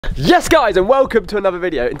Yes guys, and welcome to another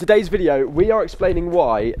video. In today's video we are explaining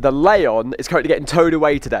why the Leon is currently getting towed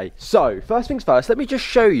away today. So first things first, let me just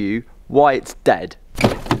show you why it's dead.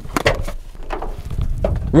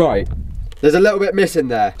 Right, there's a little bit missing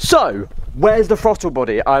there. So where's the throttle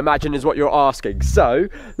body, I imagine is what you're asking. So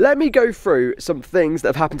let me go through some things that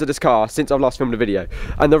have happened to this car since I've last filmed a video,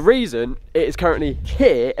 and the reason it is currently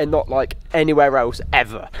here and not like anywhere else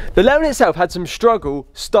ever. The Leon itself had some struggle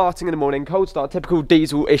starting in the morning, cold start, typical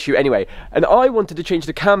diesel issue anyway, and I wanted to change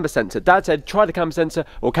the camber sensor. Dad said try the camber sensor,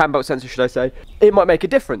 or cam belt sensor should I say, it might make a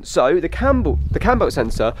difference. So the cam belt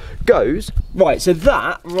sensor goes right, so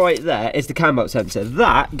that right there is the cam belt sensor.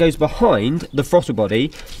 That goes behind the throttle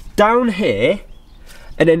body down here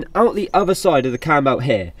and then out the other side of the cam belt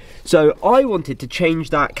here. So I wanted to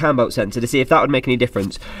change that cam belt sensor to see if that would make any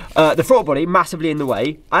difference. The throttle body massively in the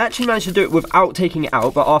way. I actually managed to do it without taking it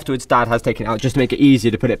out, but afterwards Dad has taken it out just to make it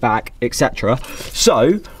easier to put it back, etc.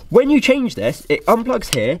 So when you change this, it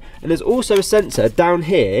unplugs here, and there's also a sensor down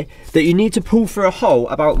here that you need to pull through a hole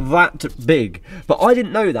about that big. But I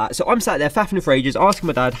didn't know that, so I'm sat there faffing for ages, asking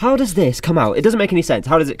my dad, how does this come out? It doesn't make any sense,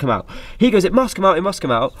 how does it come out? He goes, it must come out, it must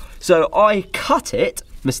come out. So I cut it,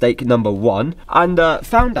 mistake number one, and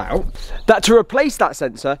found out that to replace that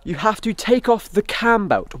sensor, you have to take off the cam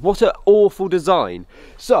belt. What an awful design.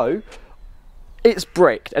 So it's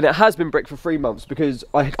bricked, and it has been bricked for 3 months because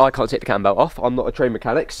I can't take the cam belt off. I'm not a trained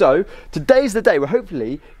mechanic. So today's the day we're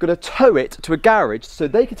hopefully going to tow it to a garage so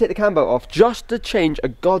they can take the cam belt off just to change a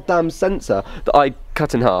goddamn sensor that I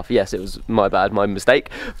cut in half. Yes, it was my bad, my mistake.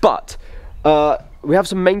 But we have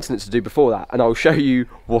some maintenance to do before that, and I'll show you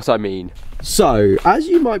what I mean. So, as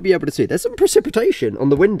you might be able to see, there's some precipitation on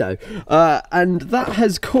the window, and that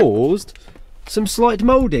has caused some slight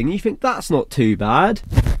moulding. You think that's not too bad?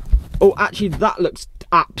 Oh, actually, that looks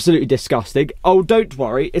absolutely disgusting. Oh, don't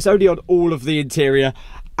worry, it's only on all of the interior,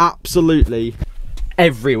 absolutely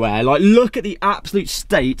everywhere. Like, look at the absolute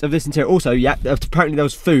state of this interior. Also, yeah, apparently there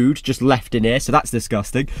was food just left in here, so that's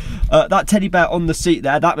disgusting. That teddy bear on the seat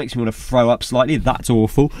there, that makes me want to throw up slightly. That's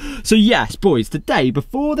awful. So yes, boys, today,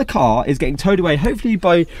 before the car is getting towed away, hopefully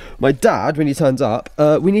by my dad when he turns up,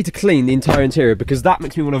 we need to clean the entire interior because that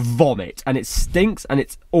makes me want to vomit, and it stinks and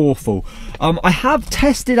it's awful. I have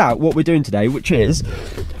tested out what we're doing today, which is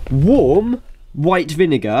warm white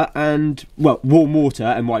vinegar and, well, warm water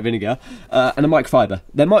and white vinegar and a microfiber.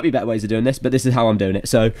 There might be better ways of doing this, but this is how I'm doing it.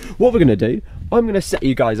 So what we're going to do, I'm going to set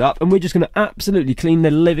you guys up and we're just going to absolutely clean the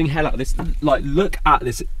living hell out of this. Like, look at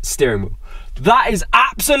this steering wheel. That is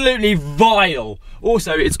absolutely vile.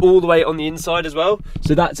 Also, it's all the way on the inside as well,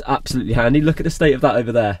 so that's absolutely handy. Look at the state of that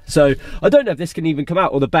over there. So I don't know if this can even come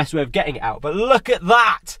out or the best way of getting it out, but look at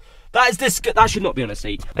that. That should not be on a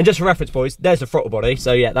seat. And just for reference, boys, there's the throttle body.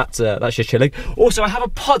 So yeah, that's just chilling. Also, I have a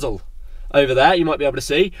puddle over there. You might be able to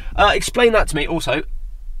see. Explain that to me. Also,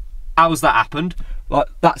 how's that happened? Like,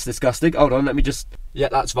 that's disgusting. Hold on, let me just. Yeah,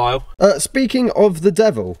 that's vile. Speaking of the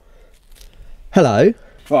devil. Hello.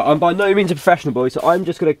 Right, I'm by no means a professional, boy, so I'm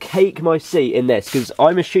just going to cake my seat in this because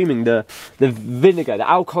I'm assuming the vinegar, the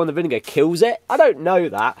alcohol in the vinegar kills it. I don't know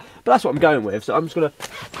that, but that's what I'm going with. So I'm just going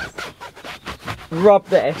to rub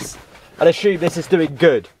this and assume this is doing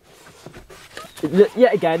good.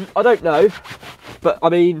 Yet again, I don't know, but I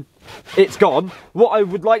mean, it's gone. What I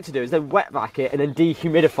would like to do is then wet vac it and then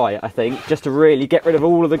dehumidify it, I think, just to really get rid of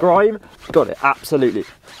all of the grime. Got it, absolutely.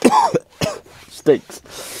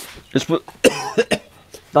 Stinks. Just put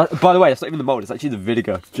by the way, that's not even the mould, it's actually the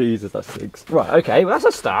vinegar. Jesus, that stinks. Right, okay, well that's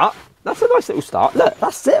a start. That's a nice little start. Look,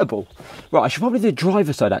 that's sittable. Right, I should probably do the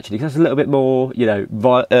driver's side actually, because that's a little bit more, you know,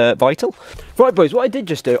 vital. Right, boys, what I did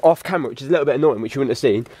just do off camera, which is a little bit annoying, which you wouldn't have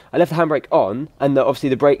seen, I left the handbrake on, and obviously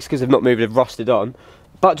the brakes, because they've not moved, have rusted on.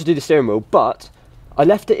 About to do the steering wheel, but I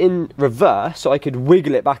left it in reverse so I could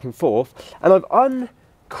wiggle it back and forth, and I've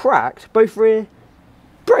uncracked both rear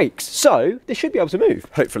brakes, so they should be able to move,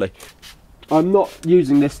 hopefully. I'm not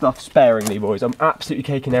using this stuff sparingly, boys. I'm absolutely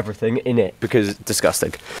caking everything in it because it's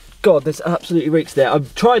disgusting. God, this absolutely reeks there. I'm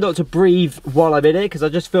trying not to breathe while I'm in it because I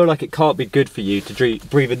just feel like it can't be good for you to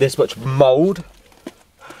breathe in this much mould.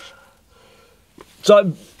 So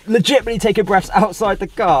I'm legitimately taking breaths outside the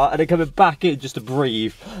car and then coming back in just to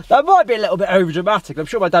breathe. That might be a little bit over dramatic. I'm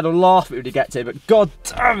sure my dad will laugh at me when he gets here, but god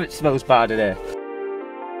damn, it smells bad in here.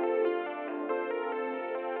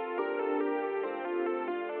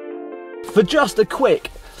 For just a quick,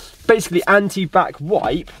 basically anti-back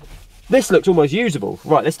wipe, this looks almost usable.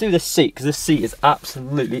 Right, let's do the seat, because this seat is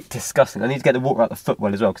absolutely disgusting. I need to get the water out the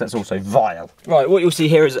footwell as well, because that's also vile. Right, what you'll see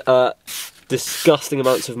here is disgusting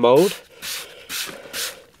amounts of mould.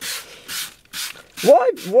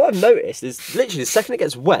 What I've noticed is literally the second it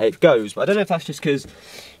gets wet, it goes. But I don't know if that's just because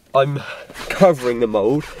I'm covering the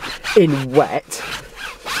mould in wet.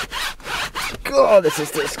 God, this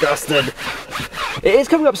is disgusting. It is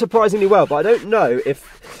coming up surprisingly well, but I don't know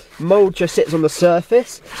if mould just sits on the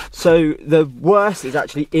surface, so the worst is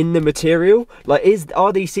actually in the material. Like,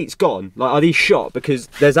 are these seats gone? Like, are these shot because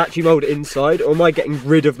there's actually mould inside, or am I getting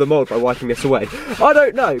rid of the mould by wiping this away? I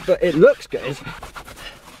don't know, but it looks good.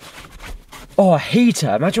 Oh, a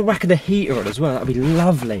heater. Imagine whacking the heater on as well. That'd be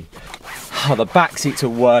lovely. Oh, the back seats are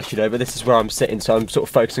worse, you know, but this is where I'm sitting, so I'm sort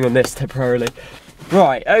of focusing on this temporarily.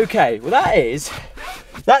 Right, okay, well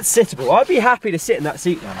that's sittable. I'd be happy to sit in that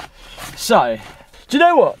seat now. So, do you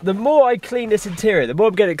know what? The more I clean this interior, the more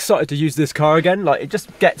I'm getting excited to use this car again. Like, it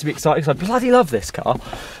just gets me excited because I bloody love this car.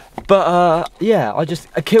 But yeah,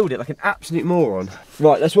 I killed it like an absolute moron.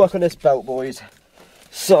 Right, let's work on this belt, boys.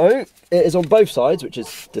 So, it is on both sides, which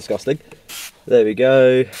is disgusting. There we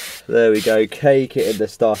go, cake it in the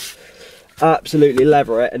stuff. Absolutely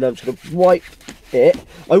leather it, and I'm just gonna wipe it.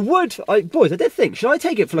 Boys, I did think, should I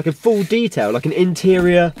take it for like a full detail, like an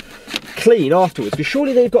interior clean afterwards? Because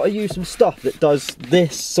surely they've got to use some stuff that does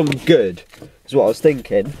this some good, is what I was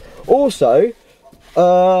thinking. Also,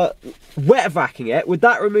 wet vacuuming it, would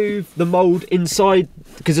that remove the mould inside?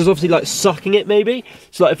 Because there's obviously like sucking it maybe.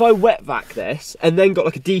 So like if I wet vac this and then got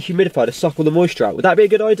like a dehumidifier to suck all the moisture out, would that be a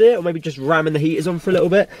good idea? Or maybe just ramming the heaters on for a little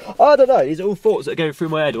bit? I don't know, these are all thoughts that are going through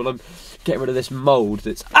my head while I'm getting rid of this mould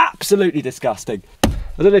that's absolutely disgusting.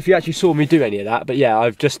 I don't know if you actually saw me do any of that, but yeah,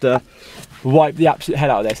 I've just wiped the absolute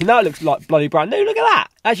hell out of this. And now it looks like bloody brand new. Look at that.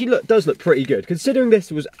 Actually, does look pretty good. Considering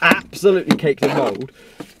this was absolutely caked in mould,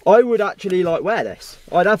 I would actually like wear this.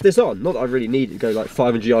 I'd have this on. Not that I really need it to go like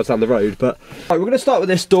 500 yards down the road, but right, we're going to start with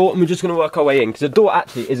this door and we're just going to work our way in, because the door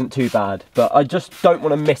actually isn't too bad, but I just don't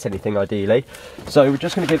want to miss anything ideally. So we're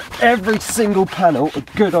just going to give every single panel a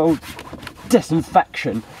good old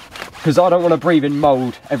disinfection, because I don't want to breathe in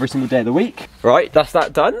mould every single day of the week. Right, that's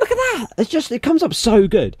that done. Look at that. It comes up so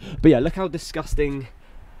good. But yeah, look how disgusting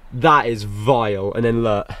that is. Vile. And then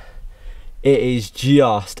look, it is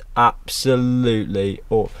just absolutely,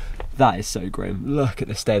 that is so grim. Look at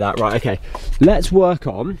the state of that. Right, okay, let's work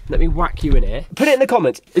on, let me whack you in here. Put it in the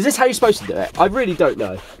comments, is this how you're supposed to do it? I really don't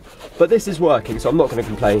know, but this is working, so I'm not going to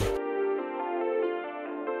complain.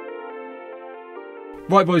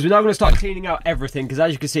 Right, boys, we're now going to start cleaning out everything, because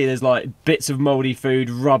as you can see, there's like bits of mouldy food,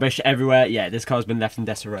 rubbish everywhere. Yeah, this car's been left in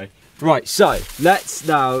disarray. Right, so let's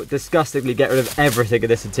now disgustingly get rid of everything in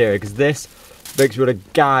this interior, because this makes me want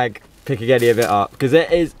to gag picking any of it up, because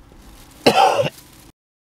it is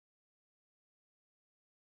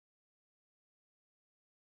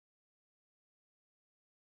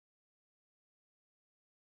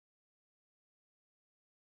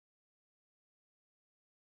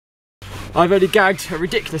I've only gagged a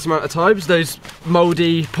ridiculous amount of times. Those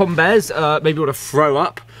mouldy pom bears made me want to throw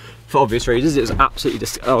up for obvious reasons. It was absolutely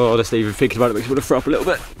honestly, even thinking about it makes me want to throw up a little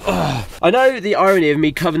bit. Oh. I know the irony of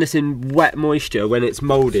me covering this in wet moisture when it's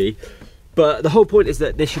mouldy, but the whole point is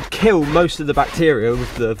that this should kill most of the bacteria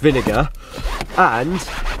with the vinegar and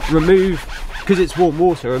remove, because it's warm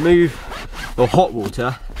water, or hot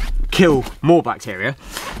water, kill more bacteria.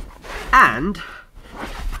 And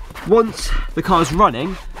once the car's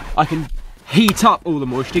running, I can heat up all the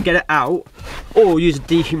moisture, get it out, or use a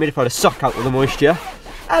dehumidifier to suck out all the moisture,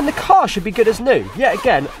 and the car should be good as new. Yet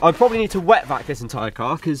again, I probably need to wet vac this entire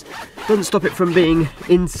car, because it doesn't stop it from being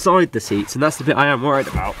inside the seats, and that's the bit I am worried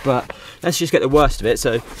about. But let's just get the worst of it,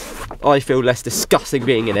 so I feel less disgusting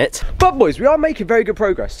being in it. But boys, we are making very good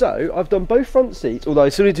progress. So I've done both front seats, although I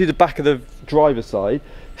still need to do the back of the driver's side,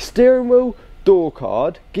 steering wheel, door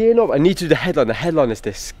card, gear knob. I need to do the headline. The headline is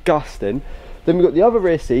disgusting. Then we've got the other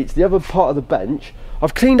rear seats, the other part of the bench.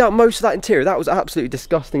 I've cleaned out most of that interior. That was absolutely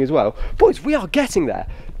disgusting as well. Boys, we are getting there.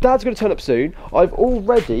 Dad's going to turn up soon. I've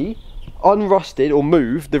already unrusted or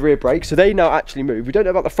moved the rear brakes, so they now actually move. We don't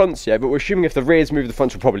know about the fronts yet, but we're assuming if the rears move, the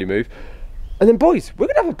fronts will probably move. And then boys, we're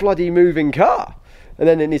going to have a bloody moving car. And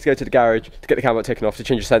then it needs to go to the garage to get the camera taken off, to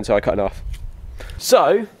change the sensor I cut it off.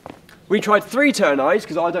 So we tried 3 turn eyes,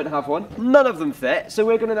 because I don't have one. None of them fit, so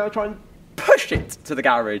we're going to now try and push it to the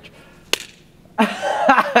garage.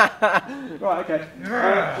 Right, okay.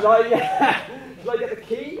 Shall I get the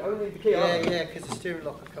key? I don't need the key. Yeah, because the steering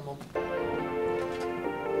lock will come on.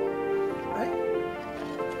 Right?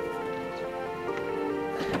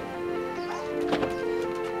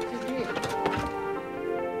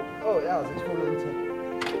 Oh, it has. It's fallen into.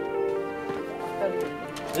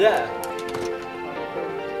 Yeah.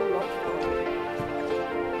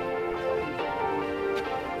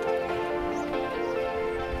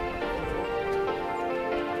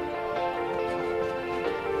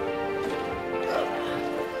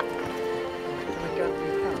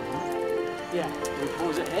 Yeah. Can we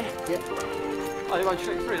pause it here? Yeah. Oh, you want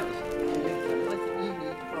straight through that? I think you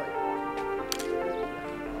need, right.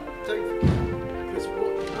 Don't forget, because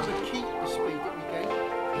what you want to keep the speed that we gain.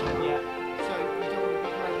 Yeah. So you don't want to be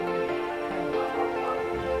grabbing the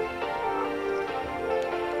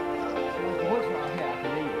Once we're out here, I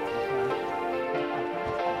can leave it.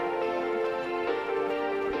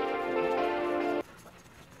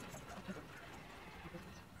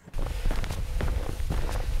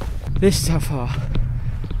 This is how far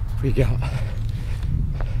we got.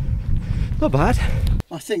 Not bad.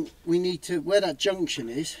 I think we need to, where that junction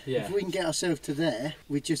is, Yeah. if we can get ourselves to there,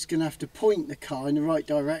 we're just going to have to point the car in the right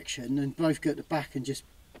direction and both go at the back and just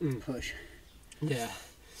push. Yeah,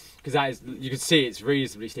 because that is, you can see it's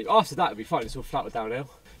reasonably steep. After that, it'll be fine, it's all flat with downhill.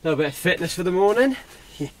 A little bit of fitness for the morning.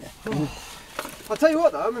 Yeah. Oh. I'll tell you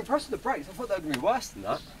what though, I'm impressed with the brakes. I thought they were going to be worse than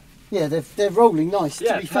that. Yeah, they're rolling nice.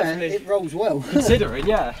 Yeah, to be fair, it rolls well. Considering,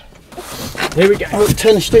 yeah. Here we go. Oh,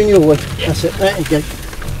 turn the steering your way. Yeah. That's it. There you go.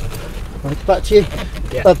 Right, back to you.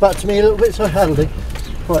 Yeah. Back to me a little bit, so that'll do.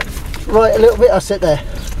 Right, a little bit. That's it there.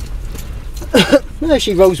 No,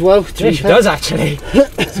 she rolls well. Yeah, she does actually.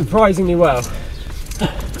 Surprisingly well.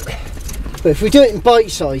 But if we do it in bite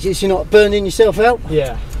sizes, you're not burning yourself out.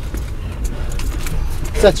 Yeah.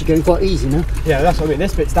 It's actually going quite easy now. Yeah, that's what I mean.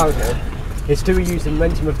 This bit's downhill. It's do we use the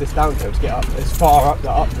momentum of this downhill to get up as far up the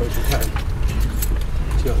uphill as we can.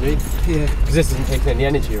 Do you know what I mean? Yeah. Because this isn't taking any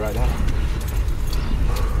energy right now.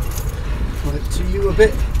 Right, to you a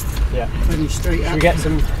bit. Yeah. Only straight out. Should we get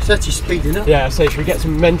some... It's actually speeding up. Yeah, so should we get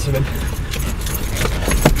some momentum in?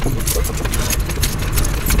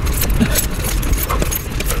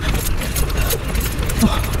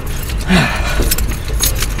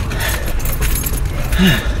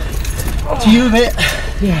 To you a bit.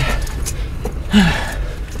 Yeah.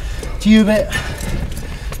 To you a bit.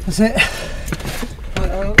 That's it.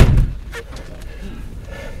 Right,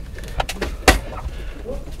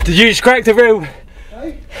 Did you just crack the real...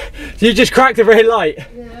 hey? Did you just crack the rear light?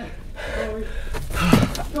 Yeah. Sorry.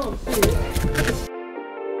 Can't see it.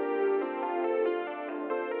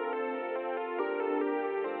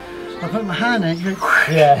 I put my hand in. You go,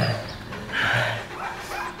 Yeah.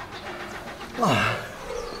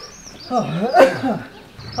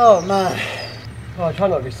 oh man. Oh, I try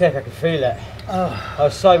not to be sick, I can feel it. Oh, I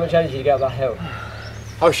have so much energy to get up that hill.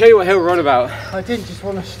 I'll show you what hill we're on about. I didn't just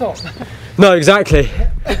want to stop. No, exactly.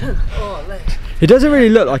 Oh, legs. It doesn't really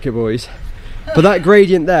look like it, boys. But that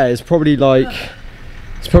gradient there is probably like...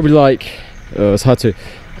 It's probably like... Oh, it's hard to...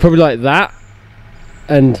 Probably like that.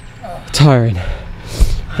 And tiring.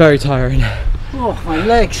 Very tiring. Oh, my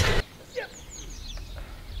legs.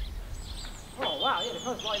 Oh, wow, yeah, the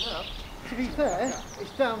car's lighting up. To be fair,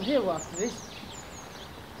 it's downhill after this.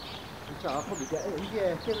 So I'll probably get in.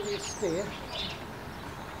 Yeah, give it a steer.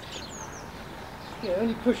 Yeah,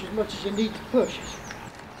 only push as much as you need to push.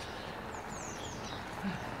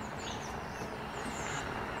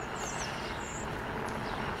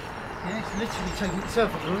 Yeah, it's literally taking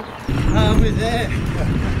itself a route. We're there.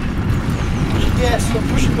 Yes, stop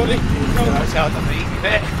pushing, buddy. That's how the easy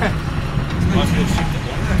bit.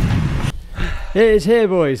 It is here,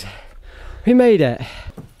 boys. We made it.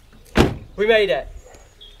 We made it.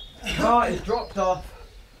 The car is dropped off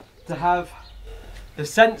to have the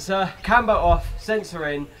sensor, camber off, sensor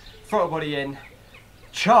in, throttle body in,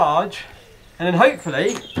 charge, and then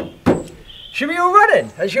hopefully she'll be all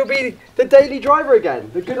running and she'll be the daily driver again,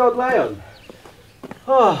 the good old Leon.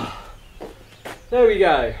 Oh, there we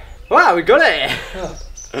go. Wow, we got it.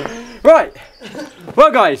 Right,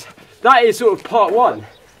 well guys, that is sort of part one.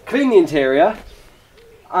 Clean the interior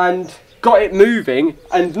and got it moving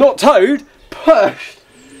and not towed, pushed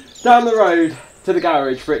down the road to the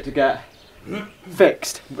garage for it to get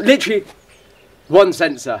fixed. Literally one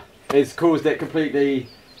sensor has caused it completely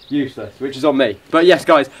useless, which is on me. But yes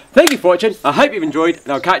guys, thank you for watching. I hope you've enjoyed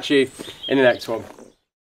and I'll catch you in the next one.